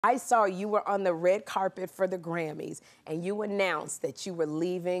I saw you were on the red carpet for the Grammys, and you announced that you were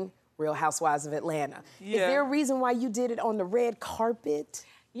leaving Real Housewives of Atlanta. Yeah. Is there a reason why you did it on the red carpet?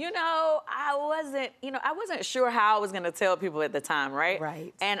 You know, I wasn't sure how I was gonna tell people at the time, right?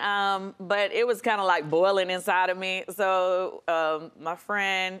 Right. And but it was kind of like boiling inside of me. So my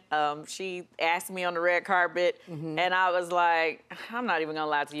friend, she asked me on the red carpet, and I was like, I'm not even gonna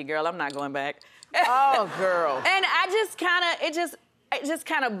lie to you, girl. I'm not going back. Oh, girl. And I just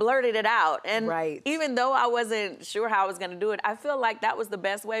kind of blurted it out. And right. even though I wasn't sure how I was gonna do it, I feel like that was the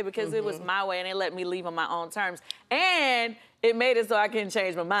best way because it was my way and it let me leave on my own terms. And it made it so I couldn't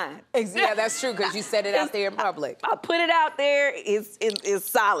change my mind. Yeah, that's true, because you said it out there in public. I put it out there, it's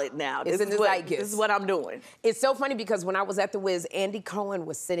solid now. It's in the zeitgeist. This is what I'm doing. It's so funny because when I was at the Wiz, Andy Cohen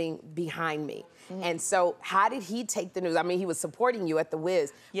was sitting behind me. And so how did he take the news? I mean, he was supporting you at the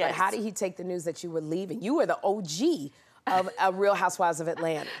Wiz, yes. But how did he take the news that you were leaving? You were the OG of Real Housewives of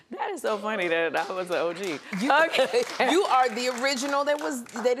Atlanta. That is so funny that I was an OG. You are the original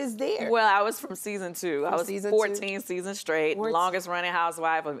that is there. Well, I was from season 2. I was season 14 seasons straight, longest running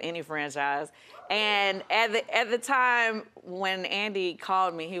housewife of any franchise. And at the time when Andy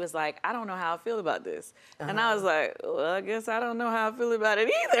called me, he was like, I don't know how I feel about this. And I was like, well, I guess I don't know how I feel about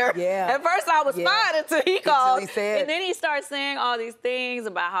it either. Yeah. At first I was fine until he called. And then he started saying all these things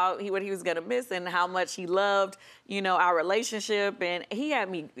about what he was gonna miss and how much he loved, you know, our relationship. And he had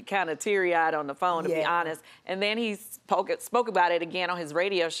me kind of teary-eyed on the phone, to be honest. And then he spoke about it again on his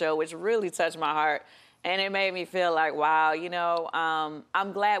radio show, which really touched my heart. And it made me feel like, wow, you know,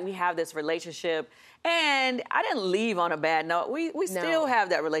 I'm glad we have this relationship. And I didn't leave on a bad note. We still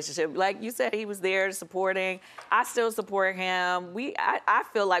have that relationship. Like you said, he was there supporting. I still support him. I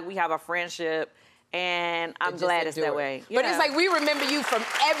feel like we have a friendship, and I'm glad it's that way. But it's like we remember you from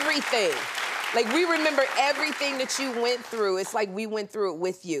everything. Like we remember everything that you went through. It's like we went through it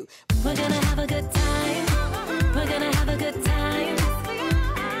with you. We're gonna have a good time.